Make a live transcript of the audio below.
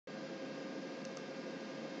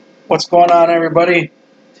What's going on, everybody?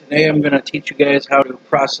 Today I'm going to teach you guys how to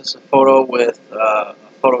process a photo with a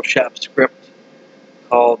Photoshop script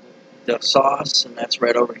called the sauce, and that's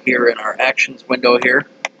right over here in our actions window here.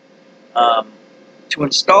 To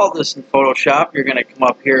install this in Photoshop, you're going to come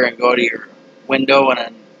up here and go to your window and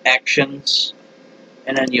then actions,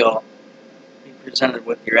 and then you'll be presented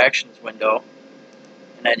with your actions window,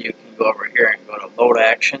 and then you can go over here and go to load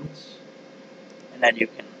actions, and then you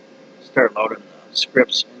can start loading the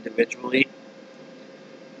scripts individually.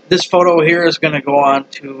 This photo here is going to go on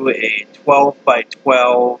to a 12 by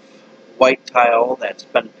 12 white tile that's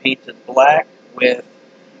been painted black with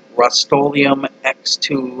Rustoleum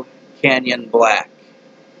X2 Canyon Black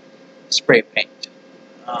spray paint.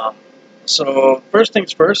 So first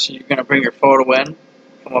things first, you're going to bring your photo in,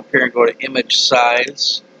 come up here and go to image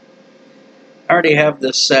size. I already have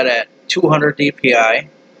this set at 200 dpi,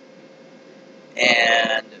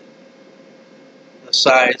 and the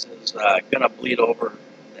size is going to bleed over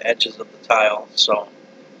the edges of the tile, so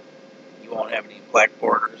you won't have any black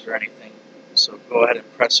borders or anything. So go ahead and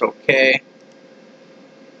press OK.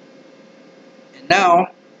 And now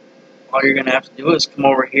all you're going to have to do is come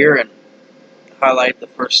over here and highlight the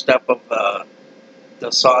first step of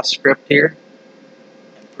the sauce script here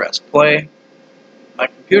and press play. My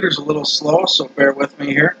computer's a little slow, so bear with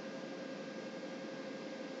me here.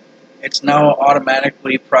 It's now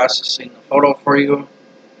automatically processing the photo for you,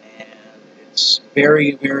 and it's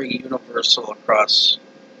very, very universal across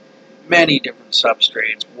many different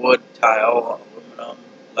substrates: wood, tile, aluminum,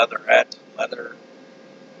 leatherette, leather,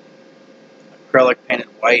 acrylic painted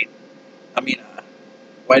white,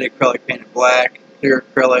 white acrylic painted black, clear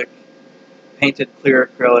acrylic, painted clear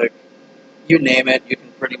acrylic, you name it, you can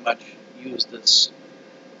pretty much use this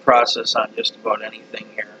process on just about anything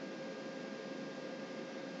here.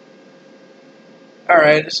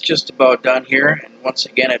 Alright, it's just about done here, and once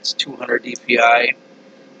again it's 200 dpi,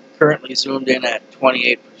 currently zoomed in at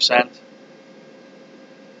 28%.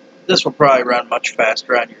 This will probably run much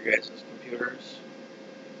faster on your guys' computers.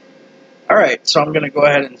 Alright, so I'm going to go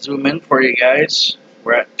ahead and zoom in for you guys.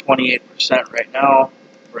 We're at 28% right now,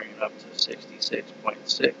 bring it up to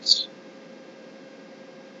 66.6.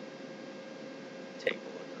 Take a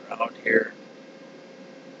look around here.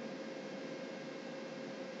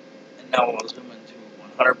 And now we'll zoom into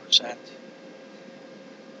 100%.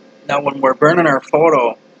 Now when we're burning our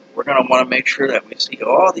photo, we're going to want to make sure that we see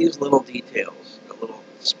all these little details, the little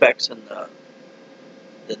specks in the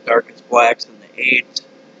darkest blacks in the 8, the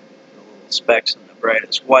little specks in the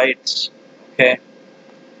brightest whites. Okay,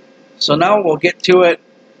 so now we'll get to it.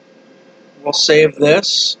 We'll save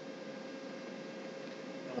this,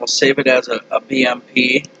 and we'll save it as a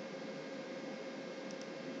BMP.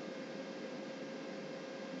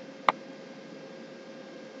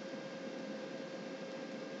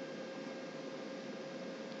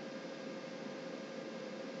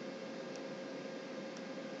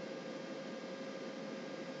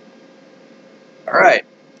 Alright,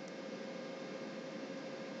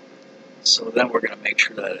 so then we're going to make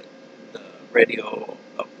sure that the radio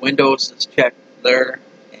of Windows is checked there,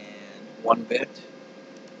 and 1 bit.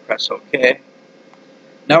 Press OK.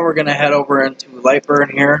 Now we're going to head over into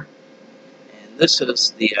Lightburn here, and this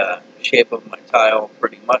is the shape of my tile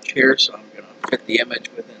pretty much here, so I'm going to fit the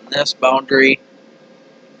image within this boundary.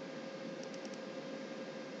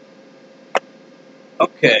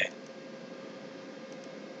 Okay.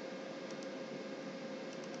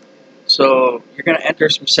 So you're going to enter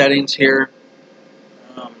some settings here.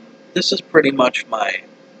 This is pretty much my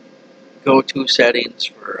go-to settings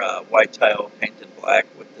for white tile painted black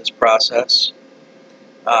with this process.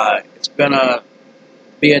 It's going to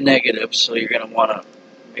be a negative, so you're going to want to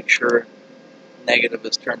make sure negative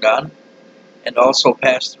is turned on. And also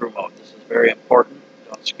pass-through mode. This is very important.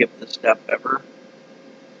 Don't skip this step ever.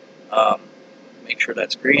 Make sure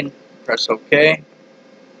that's green. Press OK.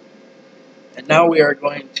 And now we are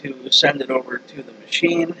going to send it over to the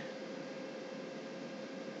machine.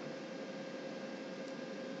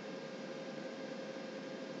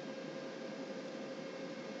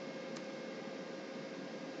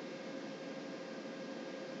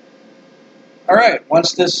 Alright,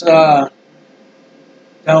 once this downloads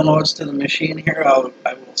to the machine here,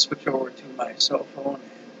 I will switch over to my cell phone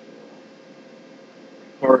and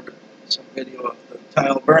record some video of the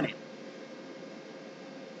tile burning.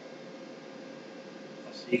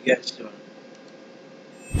 See you guys soon.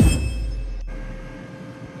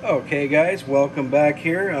 Okay guys, welcome back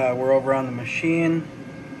here. We're over on the machine.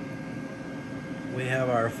 We have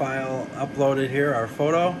our file uploaded here, our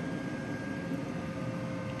photo.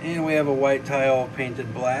 And we have a white tile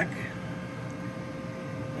painted black.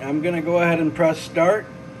 I'm going to go ahead and press start,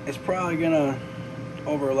 It's probably gonna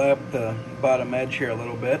overlap the bottom edge here a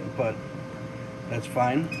little bit, but that's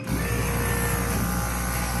fine.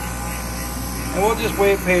 And we'll just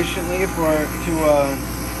wait patiently for it to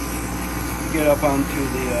get up onto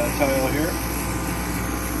the tile here.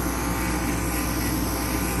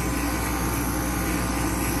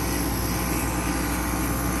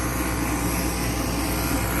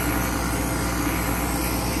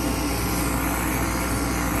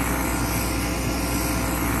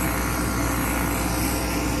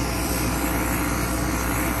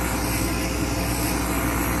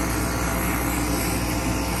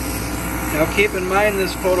 Now keep in mind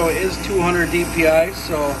this photo is 200 dpi,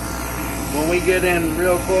 so when we get in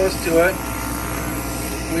real close to it,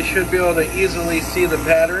 we should be able to easily see the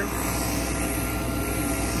pattern.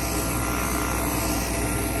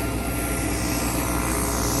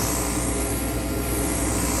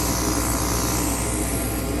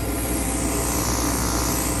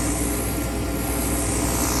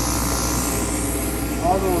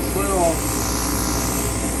 All those little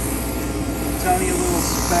tiny little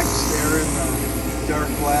specks there in the dark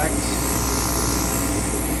blacks,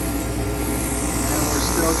 and we're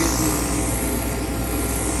still getting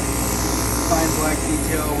fine black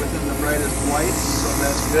detail within the brightest whites, so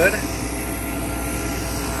that's good.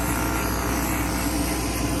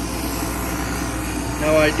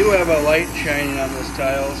 Now I do have a light shining on this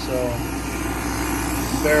tile, so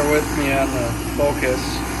bear with me on the focus.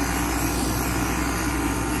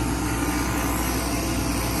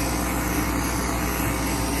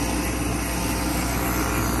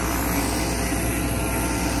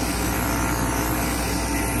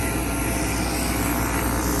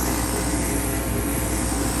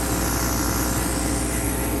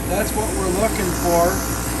 That's what we're looking for.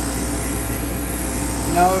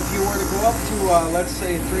 Now if you were to go up to, let's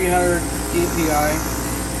say 300 dpi,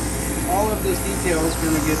 all of this detail is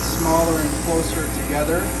going to get smaller and closer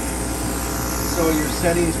together. So your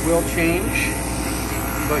settings will change,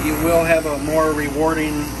 but you will have a more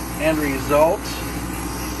rewarding end result.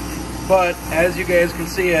 But as you guys can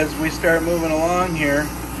see, as we start moving along here,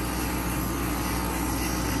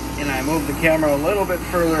 and I move the camera a little bit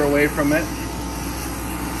further away from it,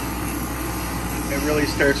 it really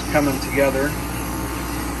starts coming together.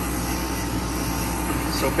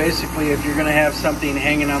 So basically, if you're going to have something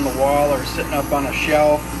hanging on the wall or sitting up on a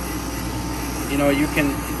shelf, you know, you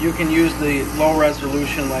can use the low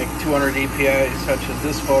resolution like 200 dpi, such as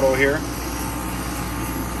this photo here,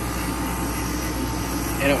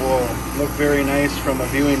 and it will look very nice from a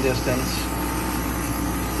viewing distance.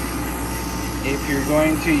 If you're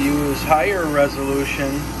going to use higher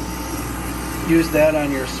resolution, use that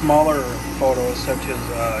on your smaller photos, such as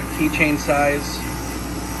keychain size,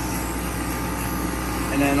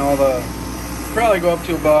 and then probably go up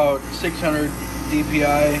to about 600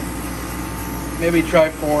 dpi, maybe try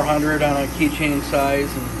 400 on a keychain size,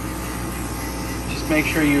 and just make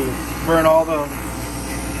sure you burn all the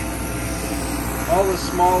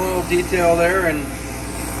small little detail there, and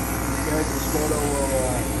guys, this photo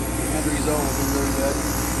will end result will be really good.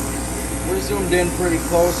 We're zoomed in pretty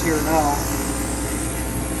close here now.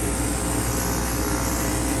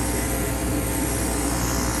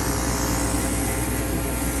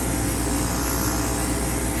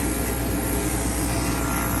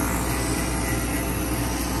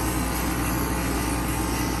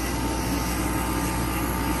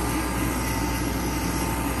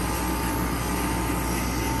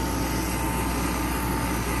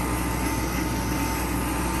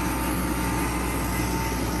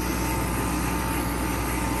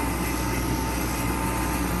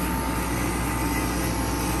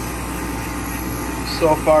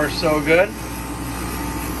 So far, so good.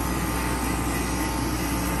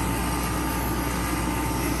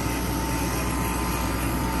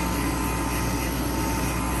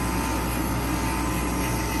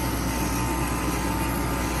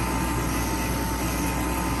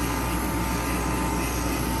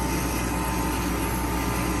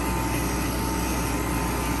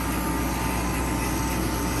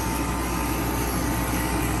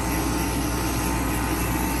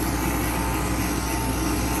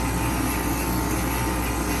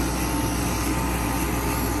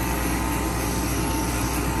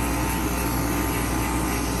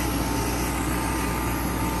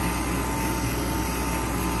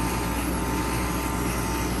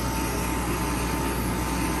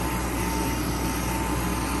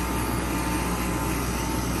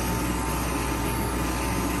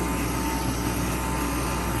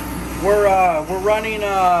 We're running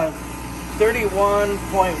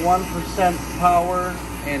 31.1% power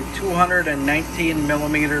and 219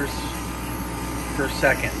 millimeters per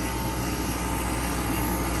second.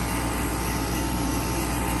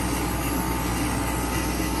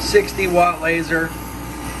 60-watt laser.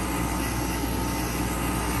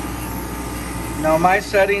 Now my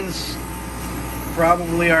settings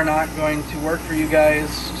probably are not going to work for you guys,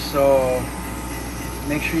 so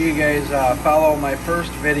make sure you guys follow my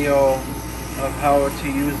first video of how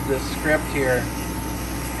to use this script here,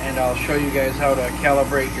 and I'll show you guys how to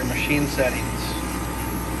calibrate your machine settings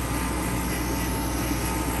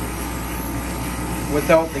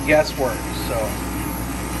without the guesswork. So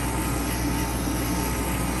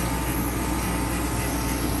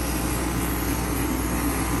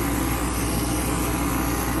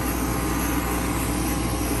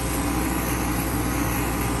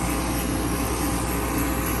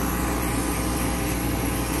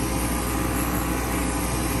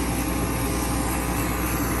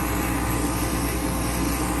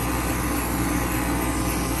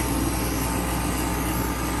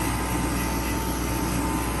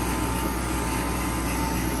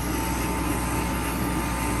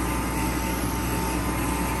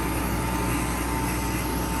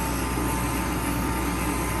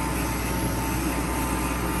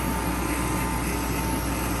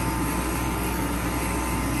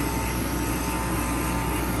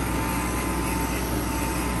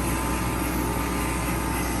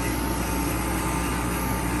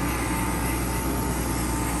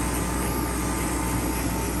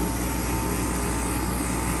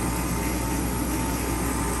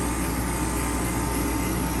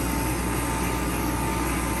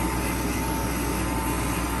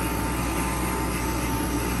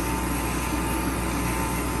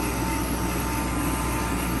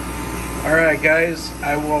alright guys,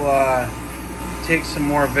 I will take some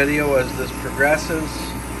more video as this progresses.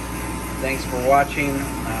 Thanks for watching.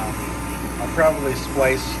 I'll probably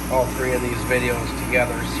splice all three of these videos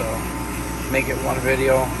together, so make it one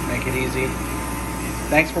video, make it easy.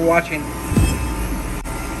 Thanks for watching.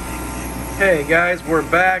 Hey guys, we're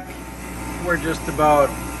back. We're just about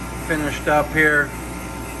finished up here.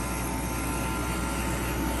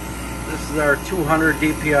 This is our 200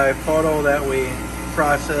 DPI photo that we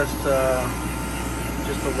processed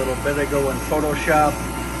just a little bit ago in Photoshop.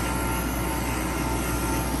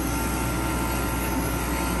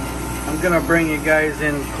 I'm gonna bring you guys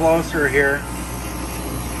in closer here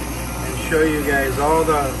and show you guys all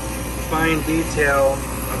the fine detail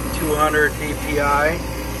of 200 DPI.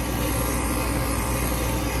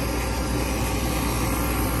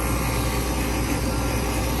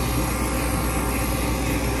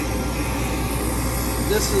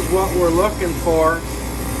 This is what we're looking for,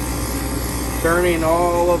 turning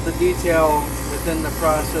all of the detail within the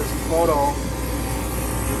processed photo,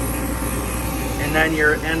 and then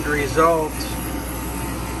your end result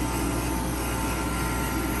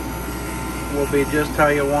will be just how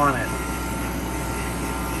you want it.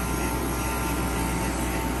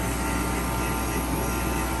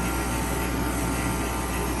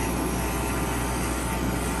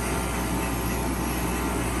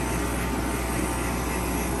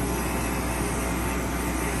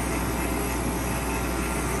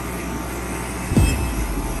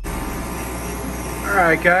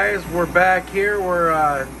 Alright guys, we're back here.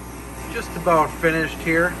 We're just about finished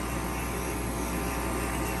here.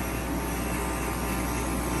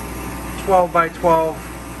 12 by 12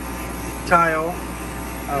 tile,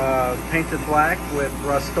 painted black with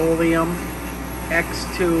rustoleum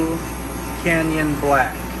X2 Canyon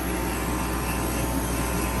Black.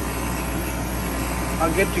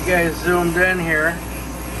 I'll get you guys zoomed in here.